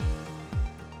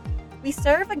We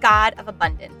serve a God of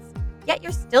abundance, yet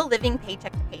you're still living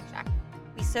paycheck to paycheck.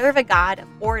 We serve a God of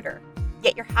order,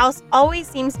 yet your house always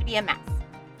seems to be a mess.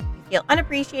 You feel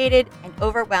unappreciated and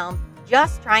overwhelmed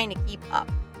just trying to keep up.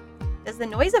 Does the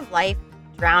noise of life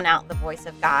drown out the voice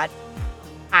of God?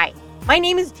 Hi, my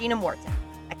name is Gina Morton,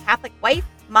 a Catholic wife,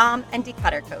 mom, and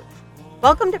declutter coach.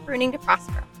 Welcome to Pruning to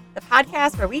Prosper, the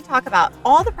podcast where we talk about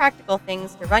all the practical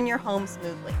things to run your home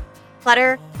smoothly.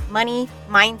 Clutter, money,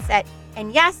 mindset,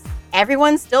 and yes,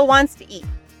 everyone still wants to eat,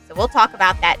 so we'll talk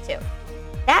about that too.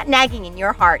 That nagging in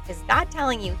your heart is God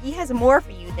telling you He has more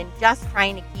for you than just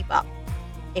trying to keep up.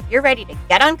 If you're ready to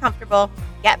get uncomfortable,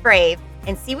 get brave,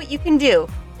 and see what you can do,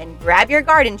 then grab your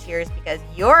garden shears because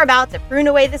you're about to prune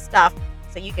away the stuff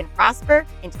so you can prosper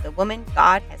into the woman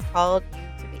God has called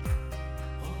you to be.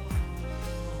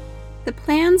 The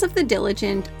plans of the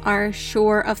diligent are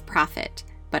sure of profit,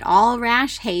 but all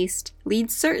rash haste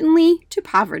leads certainly to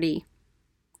poverty.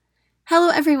 Hello,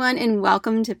 everyone, and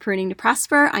welcome to Pruning to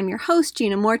Prosper. I'm your host,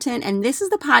 Gina Morton, and this is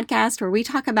the podcast where we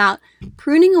talk about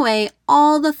pruning away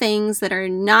all the things that are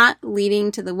not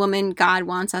leading to the woman God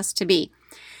wants us to be.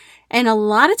 And a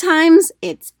lot of times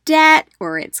it's debt,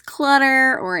 or it's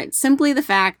clutter, or it's simply the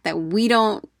fact that we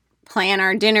don't plan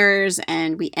our dinners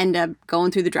and we end up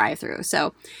going through the drive-thru.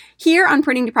 So here on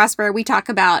Pruning to Prosper, we talk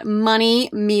about money,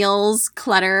 meals,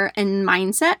 clutter, and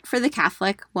mindset for the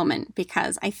Catholic woman,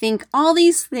 because I think all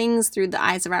these things through the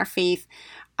eyes of our faith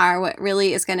are what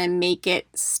really is going to make it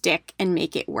stick and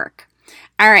make it work.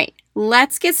 All right,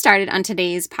 let's get started on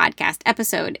today's podcast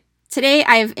episode. Today,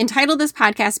 I've entitled this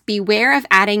podcast, Beware of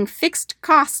Adding Fixed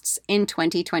Costs in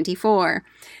 2024.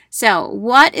 So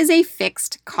what is a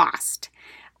fixed cost?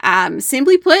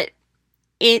 Simply put,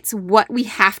 it's what we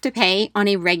have to pay on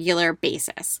a regular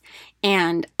basis.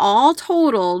 And all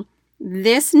totaled,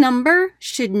 this number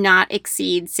should not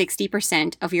exceed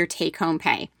 60% of your take-home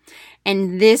pay.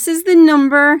 And this is the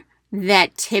number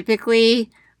that typically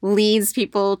leads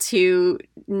people to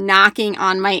knocking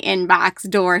on my inbox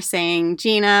door saying,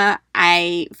 Gina,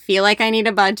 I feel like I need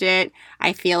a budget.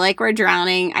 I feel like we're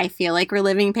drowning. I feel like we're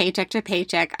living paycheck to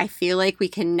paycheck. I feel like we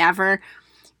can never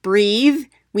breathe.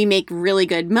 We make really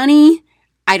good money.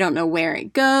 I don't know where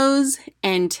it goes.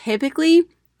 And typically,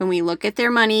 when we look at their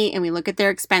money and we look at their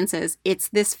expenses, it's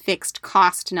this fixed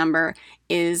cost number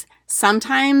is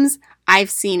sometimes I've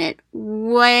seen it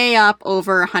way up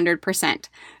over 100%.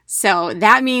 So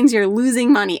that means you're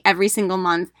losing money every single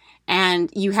month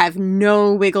and you have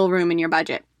no wiggle room in your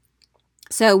budget.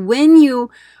 So when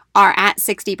you are at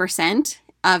 60%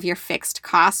 of your fixed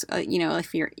costs,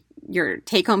 if your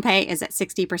take-home pay is at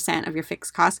 60% of your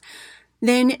fixed costs,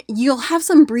 then you'll have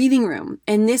some breathing room.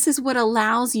 And this is what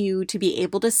allows you to be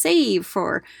able to save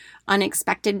for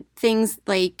unexpected things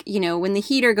like, when the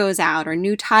heater goes out, or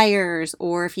new tires,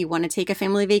 or if you want to take a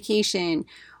family vacation,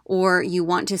 or you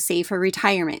want to save for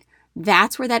retirement.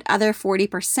 That's where that other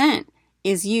 40%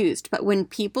 is used. But when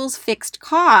people's fixed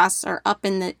costs are up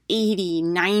in the 80,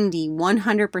 90,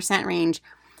 100% range,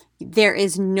 there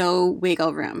is no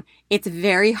wiggle room. It's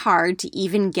very hard to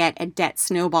even get a debt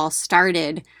snowball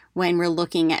started when we're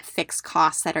looking at fixed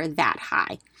costs that are that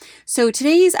high. So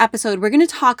today's episode, we're going to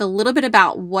talk a little bit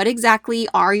about what exactly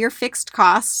are your fixed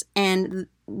costs and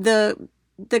the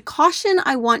caution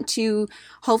I want to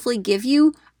hopefully give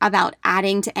you about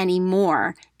adding to any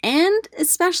more. And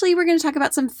especially we're going to talk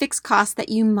about some fixed costs that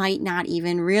you might not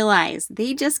even realize.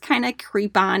 They just kind of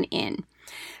creep on in.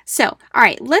 So, all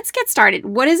right, let's get started.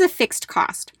 What is a fixed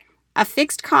cost? A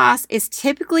fixed cost is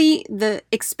typically the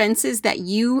expenses that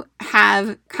you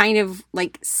have kind of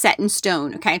like set in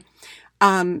stone, okay?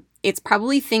 It's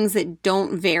probably things that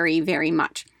don't vary very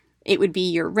much. It would be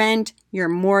your rent, your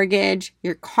mortgage,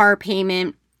 your car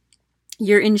payment,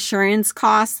 your insurance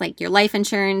costs, like your life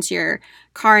insurance, your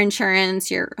car insurance,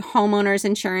 your homeowner's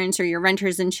insurance, or your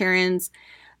renter's insurance,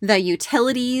 the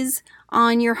utilities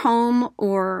on your home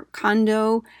or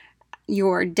condo,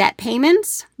 your debt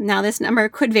payments. Now, this number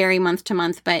could vary month to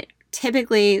month, but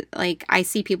typically, like I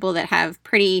see people that have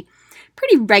pretty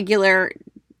regular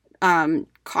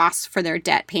costs for their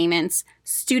debt payments,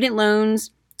 student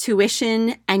loans,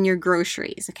 tuition, and your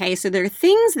groceries. Okay, so there are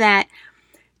things that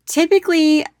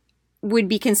typically would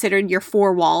be considered your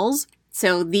four walls.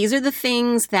 So these are the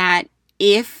things that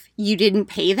if you didn't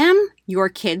pay them, your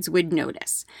kids would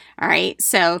notice. All right,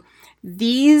 so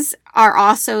these are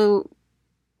also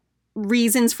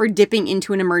reasons for dipping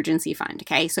into an emergency fund,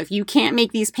 okay? So if you can't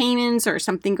make these payments or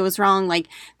something goes wrong, like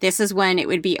this is when it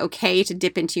would be okay to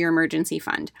dip into your emergency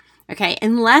fund, okay?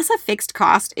 Unless a fixed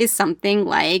cost is something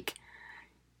like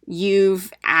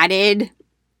you've added,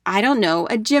 I don't know,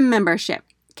 a gym membership,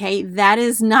 okay, that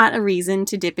is not a reason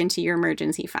to dip into your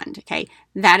emergency fund, okay?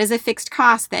 That is a fixed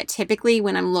cost that typically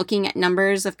when I'm looking at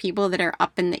numbers of people that are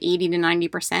up in the 80 to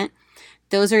 90%,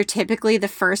 those are typically the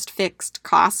first fixed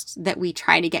costs that we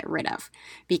try to get rid of,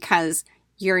 because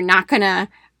you're not going to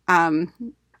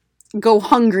go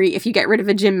hungry if you get rid of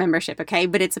a gym membership, okay?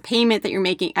 But it's a payment that you're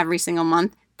making every single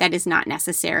month that is not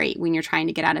necessary when you're trying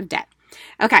to get out of debt.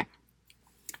 Okay.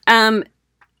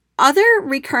 Other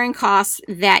recurring costs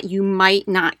that you might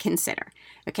not consider,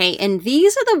 okay? And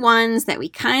these are the ones that we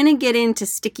kind of get into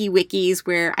sticky wikis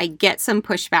where I get some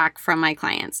pushback from my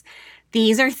clients.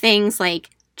 These are things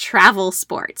like travel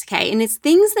sports, okay? And it's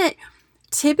things that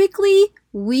typically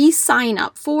we sign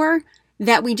up for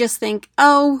that we just think,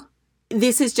 oh,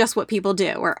 this is just what people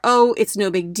do, or, oh, it's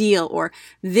no big deal, or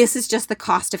this is just the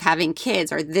cost of having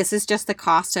kids, or this is just the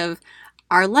cost of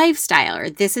our lifestyle, or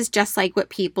this is just like what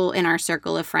people in our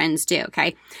circle of friends do,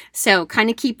 okay? So kind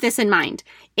of keep this in mind.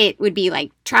 It would be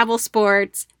like travel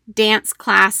sports, dance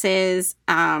classes,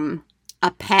 a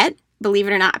pet, believe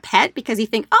it or not, a pet, because you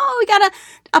think, oh, we got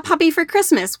a puppy for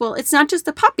Christmas. Well, it's not just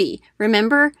a puppy.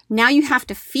 Remember, now you have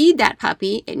to feed that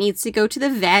puppy. It needs to go to the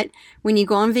vet. When you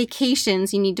go on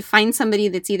vacations, you need to find somebody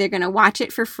that's either going to watch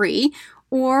it for free,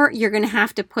 or you're going to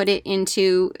have to put it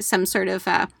into some sort of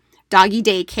doggy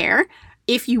daycare.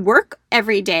 If you work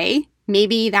every day,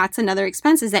 maybe that's another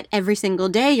expense, is that every single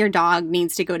day your dog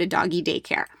needs to go to doggy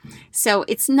daycare. So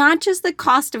it's not just the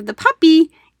cost of the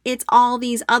puppy, it's all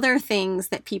these other things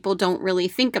that people don't really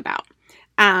think about.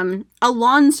 A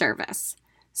lawn service.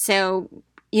 So,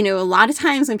 a lot of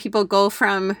times when people go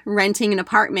from renting an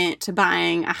apartment to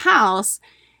buying a house,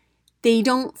 they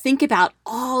don't think about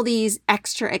all these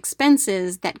extra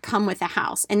expenses that come with a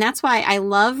house. And that's why I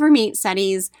love Ramit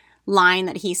Sethi's line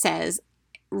that he says,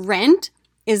 rent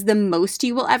is the most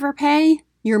you will ever pay.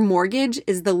 Your mortgage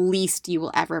is the least you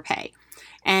will ever pay.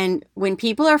 And when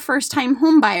people are first-time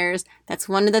home buyers, that's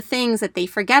one of the things that they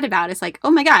forget about. It's like, oh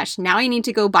my gosh, now I need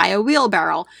to go buy a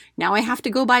wheelbarrow. Now I have to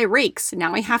go buy rakes.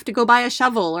 Now I have to go buy a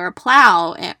shovel or a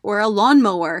plow or a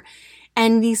lawnmower.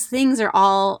 And these things are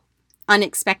all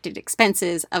unexpected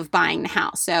expenses of buying the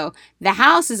house. So the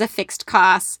house is a fixed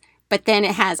cost, but then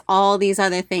it has all these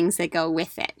other things that go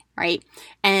with it, right?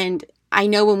 And I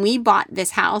know when we bought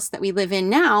this house that we live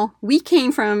in now, we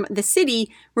came from the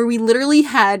city where we literally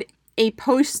had a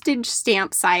postage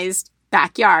stamp sized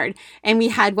backyard. And we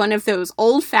had one of those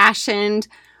old fashioned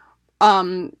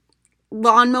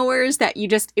lawnmowers that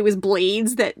it was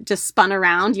blades that just spun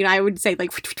around. I would say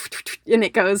like, and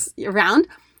it goes around.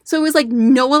 So it was like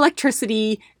no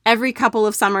electricity. Every couple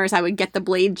of summers I would get the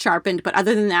blade sharpened. But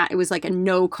other than that, it was like a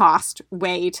no cost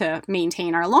way to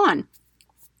maintain our lawn,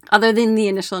 other than the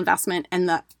initial investment and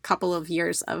the couple of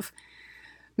years of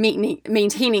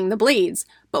maintaining the blades.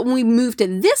 But when we moved to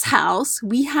this house,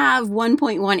 we have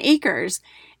 1.1 acres.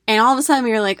 And all of a sudden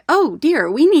we were like, oh dear,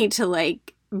 we need to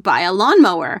buy a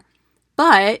lawnmower.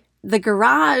 But the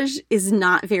garage is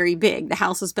not very big. The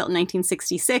house was built in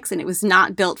 1966 and it was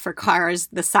not built for cars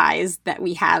the size that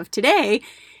we have today.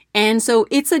 And so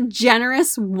it's a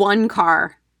generous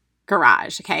 1-car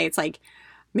garage. Okay. It's like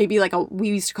maybe we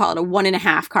used to call it a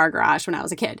 1.5 car garage when I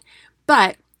was a kid.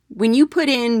 But when you put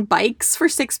in bikes for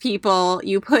 6 people,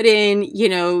 you put in,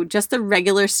 just the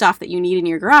regular stuff that you need in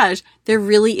your garage, there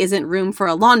really isn't room for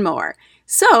a lawnmower.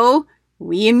 So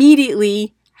we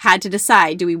immediately had to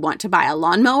decide, do we want to buy a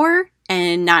lawnmower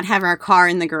and not have our car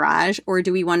in the garage, or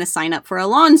do we want to sign up for a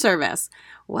lawn service?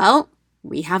 Well,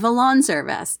 we have a lawn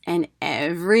service, and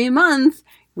every month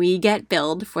we get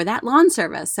billed for that lawn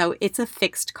service. So it's a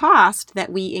fixed cost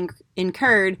that we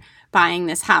incurred buying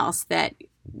this house that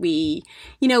we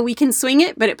can swing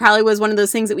it, but it probably was one of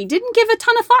those things that we didn't give a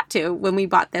ton of thought to when we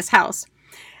bought this house.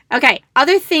 Okay,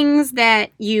 other things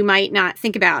that you might not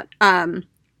think about.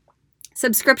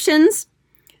 Subscriptions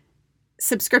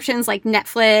like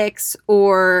Netflix,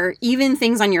 or even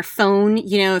things on your phone.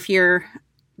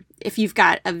 If you've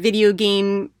got a video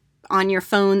game on your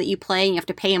phone that you play and you have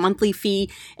to pay a monthly fee,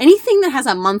 anything that has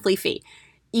a monthly fee.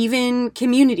 Even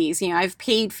communities, I've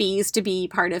paid fees to be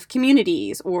part of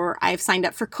communities, or I've signed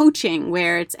up for coaching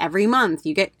where it's every month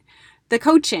you get the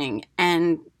coaching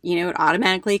and, it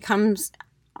automatically comes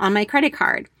on my credit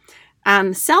card.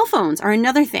 Cell phones are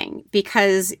another thing,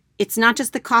 because it's not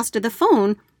just the cost of the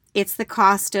phone, it's the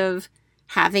cost of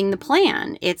having the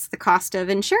plan. It's the cost of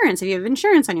insurance if you have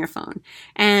insurance on your phone.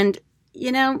 And,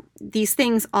 these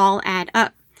things all add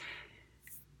up.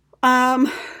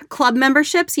 Club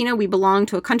memberships, we belong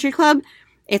to a country club.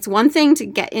 It's one thing to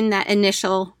get in that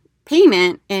initial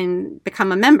payment and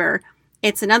become a member.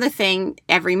 it's another thing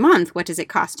every month. What does it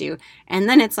cost you? And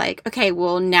then it's like, okay,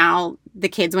 well, now the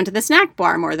kids went to the snack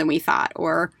bar more than we thought,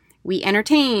 or we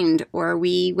entertained, or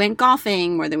we went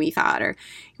golfing more than we thought, or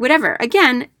whatever.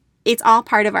 Again, it's all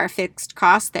part of our fixed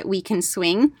costs that we can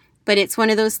swing, but it's one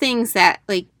of those things that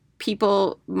like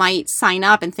people might sign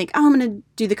up and think, oh, I'm going to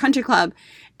do the country club.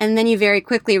 And then you very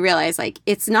quickly realize like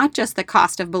it's not just the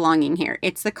cost of belonging here.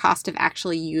 It's the cost of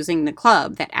actually using the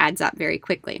club that adds up very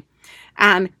quickly.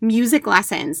 Music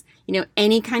lessons,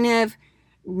 any kind of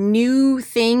new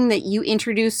thing that you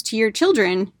introduce to your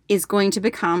children is going to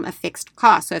become a fixed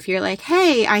cost. So if you're like,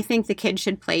 hey, I think the kids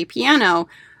should play piano.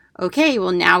 Okay,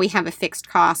 well, now we have a fixed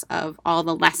cost of all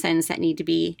the lessons that need to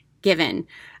be given.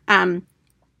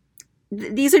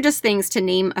 These are just things to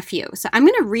name a few. So I'm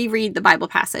going to reread the Bible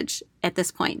passage at this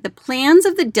point. The plans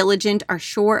of the diligent are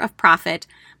sure of profit,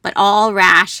 but all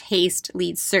rash haste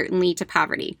leads certainly to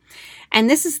poverty. And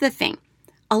this is the thing.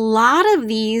 A lot of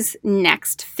these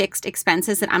next fixed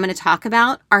expenses that I'm going to talk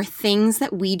about are things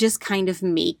that we just kind of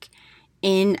make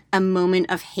in a moment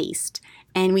of haste.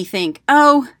 And we think,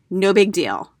 oh, no big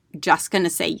deal. Just going to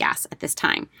say yes at this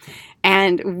time.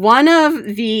 And one of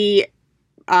the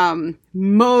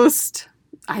most,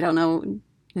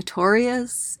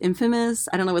 notorious, infamous,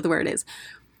 I don't know what the word is,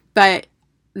 but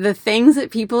the things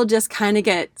that people just kind of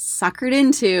get suckered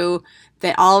into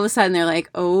that all of a sudden they're like,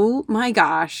 oh my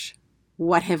gosh,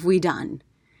 what have we done?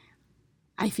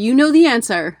 If you know the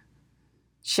answer,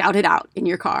 shout it out in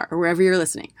your car or wherever you're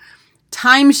listening.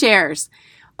 Timeshares.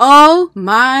 Oh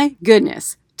my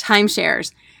goodness.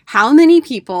 Timeshares. How many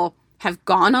people have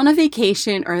gone on a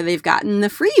vacation or they've gotten the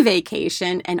free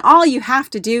vacation and all you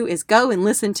have to do is go and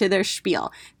listen to their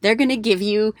spiel. They're going to give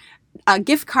you a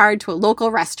gift card to a local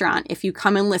restaurant if you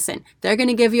come and listen. They're going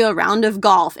to give you a round of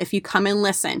golf if you come and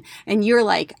listen. And you're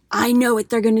like, I know what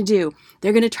they're going to do.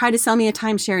 They're going to try to sell me a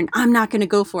timeshare and I'm not going to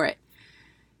go for it.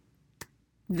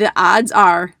 The odds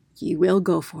are you will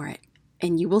go for it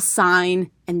and you will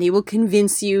sign and they will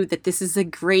convince you that this is a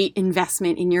great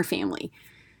investment in your family.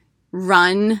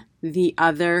 Run the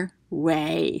other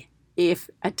way if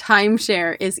a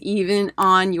timeshare is even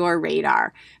on your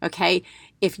radar, okay?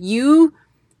 If you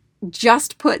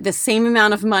just put the same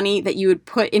amount of money that you would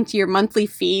put into your monthly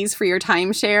fees for your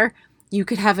timeshare, you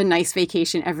could have a nice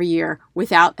vacation every year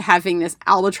without having this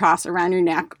albatross around your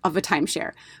neck of a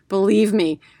timeshare. Believe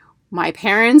me, my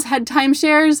parents had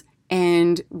timeshares,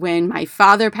 and when my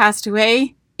father passed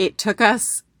away, it took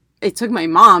my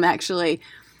mom actually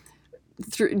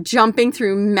jumping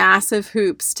through massive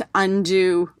hoops to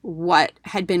undo what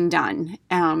had been done.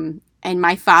 And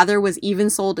my father was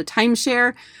even sold a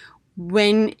timeshare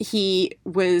when he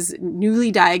was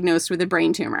newly diagnosed with a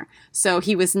brain tumor. So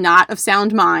he was not of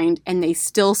sound mind and they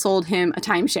still sold him a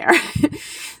timeshare.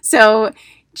 So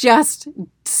just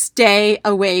stay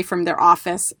away from their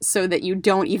office so that you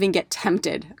don't even get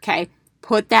tempted, okay?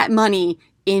 Put that money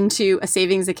into a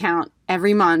savings account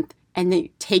every month and then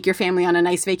take your family on a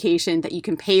nice vacation that you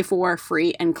can pay for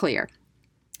free and clear.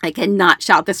 I cannot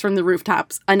shout this from the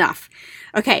rooftops enough.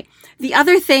 Okay, the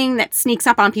other thing that sneaks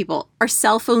up on people are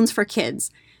cell phones for kids.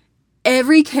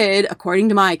 Every kid, according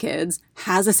to my kids,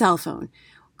 has a cell phone.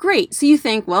 Great, so you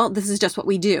think, well, this is just what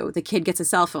we do. The kid gets a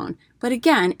cell phone. But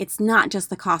again, it's not just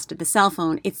the cost of the cell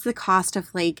phone. It's the cost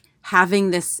of like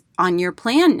having this on your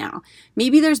plan now.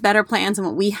 Maybe there's better plans than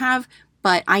what we have,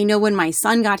 but I know when my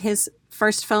son got his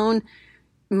first phone,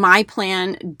 my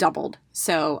plan doubled.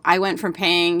 So I went from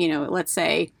paying, let's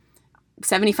say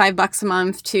 $75 a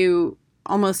month to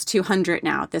almost $200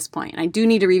 now at this point. And I do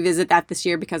need to revisit that this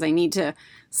year because I need to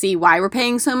see why we're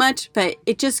paying so much, but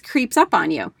it just creeps up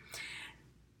on you.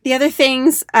 The other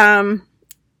things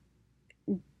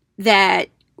that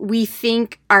we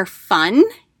think are fun,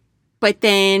 but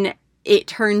then it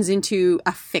turns into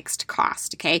a fixed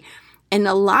cost, okay? And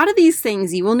a lot of these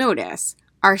things you will notice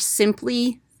are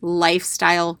simply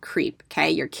lifestyle creep, okay?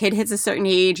 Your kid hits a certain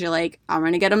age, you're like, I'm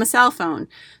going to get them a cell phone.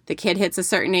 The kid hits a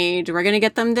certain age, we're going to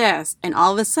get them this. And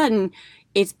all of a sudden,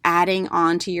 it's adding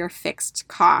on to your fixed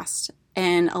cost.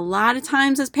 And a lot of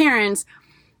times as parents,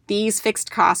 these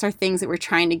fixed costs are things that we're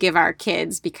trying to give our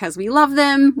kids because we love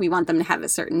them. We want them to have a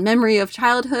certain memory of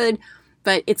childhood,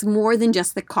 but it's more than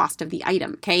just the cost of the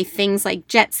item, okay? Things like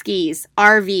jet skis,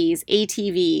 RVs,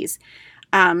 ATVs.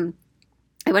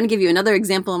 I want to give you another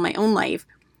example in my own life.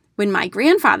 When my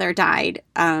grandfather died,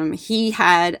 he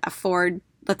had a Ford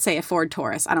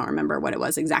Taurus. I don't remember what it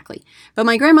was exactly. But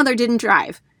my grandmother didn't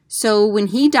drive. So when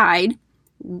he died,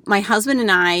 my husband and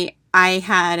I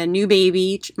had a new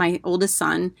baby, my oldest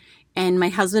son, and my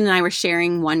husband and I were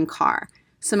sharing one car.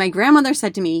 So my grandmother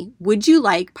said to me, would you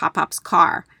like Pop-Pop's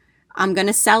car? I'm going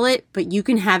to sell it, but you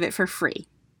can have it for free.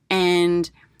 And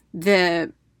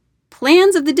the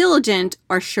plans of the diligent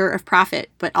are sure of profit,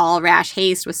 but all rash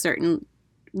haste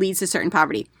leads to certain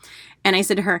poverty. And I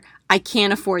said to her, I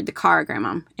can't afford the car,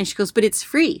 Grandma. And she goes, but it's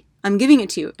free. I'm giving it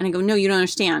to you. And I go, no, you don't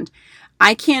understand.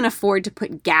 I can't afford to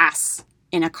put gas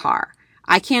in a car.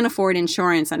 I can't afford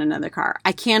insurance on another car.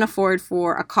 I can't afford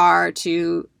for a car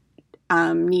to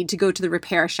need to go to the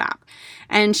repair shop.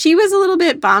 And she was a little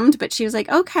bit bummed, but she was like,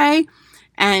 okay.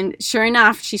 And sure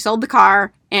enough, she sold the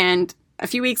car. And a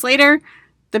few weeks later,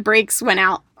 the brakes went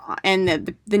out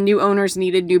and the new owners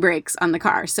needed new brakes on the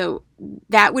car. So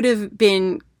that would have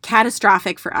been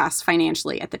catastrophic for us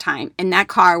financially at the time. And that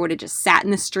car would have just sat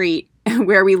in the street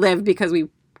where we lived because we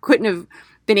couldn't have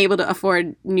been able to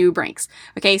afford new brakes.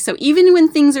 Okay, so even when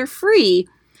things are free,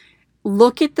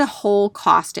 look at the whole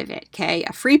cost of it, okay?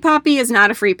 A free puppy is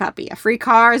not a free puppy. A free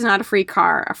car is not a free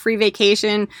car. A free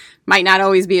vacation might not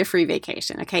always be a free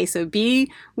vacation, okay? So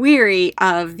be weary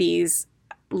of these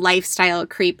lifestyle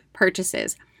creep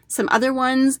purchases. Some other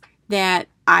ones that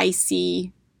I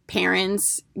see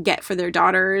parents get for their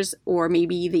daughters, or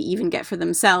maybe they even get for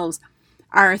themselves,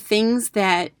 are things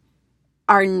that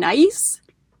are nice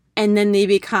and then they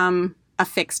become a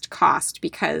fixed cost,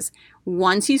 because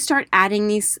once you start adding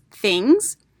these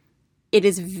things, it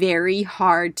is very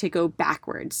hard to go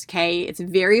backwards, okay? It's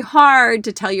very hard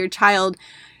to tell your child,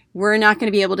 we're not going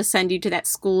to be able to send you to that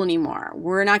school anymore.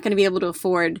 We're not going to be able to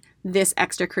afford this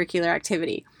extracurricular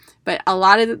activity. But a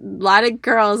lot of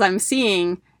girls I'm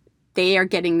seeing, they are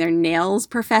getting their nails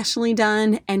professionally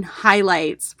done and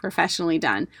highlights professionally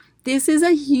done. This is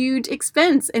a huge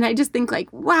expense. And I just think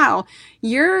like, wow,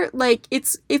 you're like,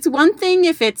 it's one thing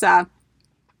if it's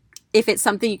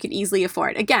something you can easily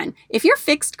afford. Again, if your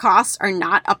fixed costs are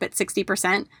not up at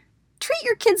 60%, treat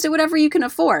your kids to whatever you can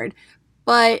afford.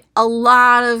 But a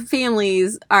lot of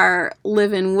families are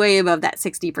living way above that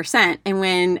 60%. And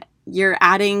when you're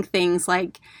adding things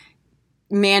like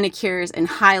manicures and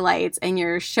highlights and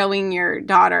you're showing your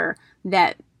daughter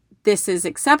that this is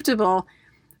acceptable,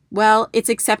 well, it's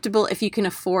acceptable if you can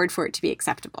afford for it to be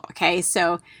acceptable, okay?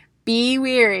 So be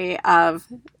wary of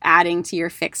adding to your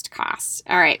fixed costs.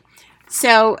 All right,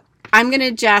 so I'm going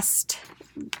to just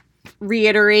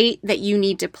reiterate that you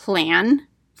need to plan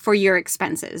for your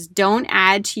expenses. Don't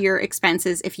add to your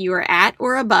expenses if you are at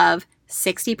or above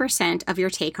 60% of your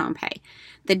take-home pay.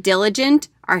 The diligent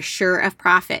are sure of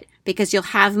profit because you'll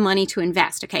have money to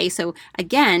invest, okay? So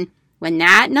again, when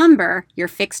that number, your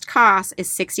fixed cost, is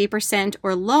 60%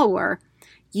 or lower,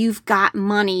 you've got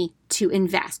money to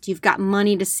invest. You've got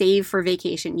money to save for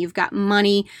vacation. You've got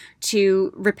money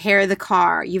to repair the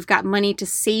car. You've got money to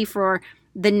save for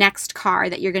the next car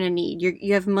that you're going to need.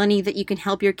 You have money that you can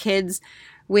help your kids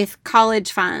with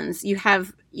college funds. You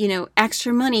have,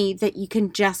 extra money that you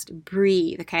can just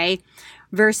breathe, okay?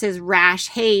 Versus rash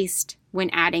haste when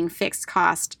adding fixed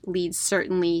cost leads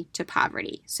certainly to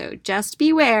poverty. So just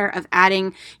beware of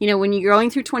adding, when you're going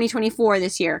through 2024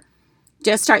 this year,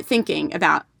 just start thinking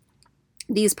about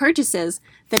these purchases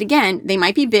that, again, they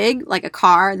might be big, like a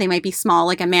car. They might be small,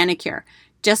 like a manicure.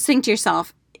 Just think to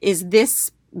yourself, is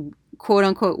this quote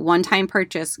unquote one-time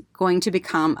purchase going to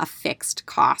become a fixed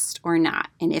cost or not?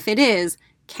 And if it is,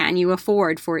 can you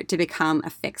afford for it to become a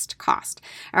fixed cost?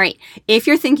 All right. If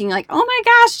you're thinking like, oh my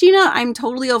gosh, Gina, I'm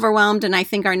totally overwhelmed and I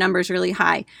think our number's really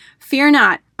high, fear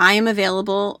not. I am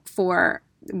available for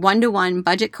one-to-one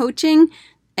budget coaching,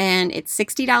 and it's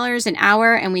 $60 an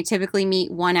hour, and we typically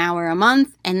meet 1 hour a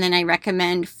month, and then I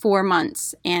recommend 4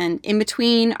 months. And in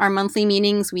between our monthly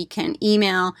meetings, we can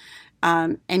email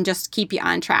and just keep you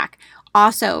on track.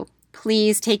 Also,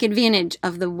 please take advantage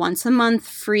of the once a month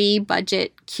free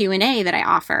budget Q&A that I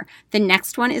offer. The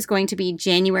next one is going to be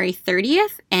January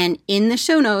 30th, and in the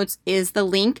show notes is the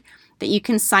link that you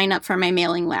can sign up for my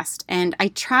mailing list. And I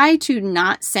try to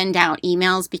not send out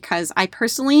emails because I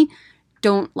personally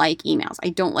don't like emails. I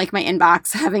don't like my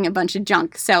inbox having a bunch of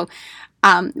junk. So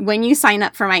when you sign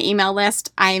up for my email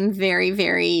list, I'm very,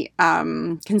 very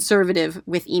conservative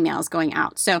with emails going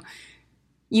out. So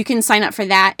you can sign up for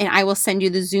that, and I will send you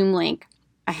the Zoom link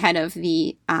ahead of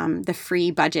the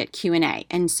free budget Q&A.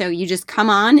 And so you just come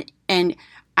on, and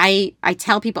I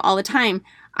tell people all the time,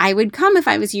 I would come if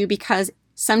I was you, because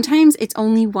sometimes it's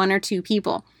only 1 or 2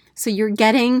 people. So you're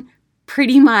getting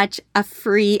pretty much a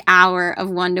free hour of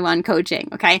one-to-one coaching,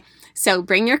 okay? So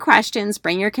bring your questions,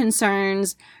 bring your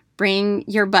concerns, Bring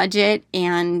your budget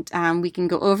and we can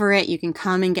go over it. You can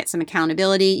come and get some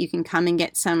accountability. You can come and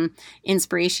get some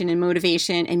inspiration and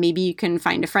motivation, and maybe you can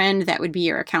find a friend that would be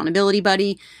your accountability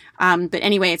buddy. But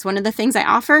anyway, it's one of the things I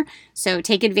offer, so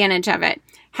take advantage of it.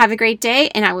 Have a great day,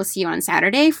 and I will see you on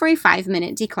Saturday for a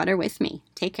 5-minute declutter with me.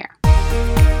 Take care.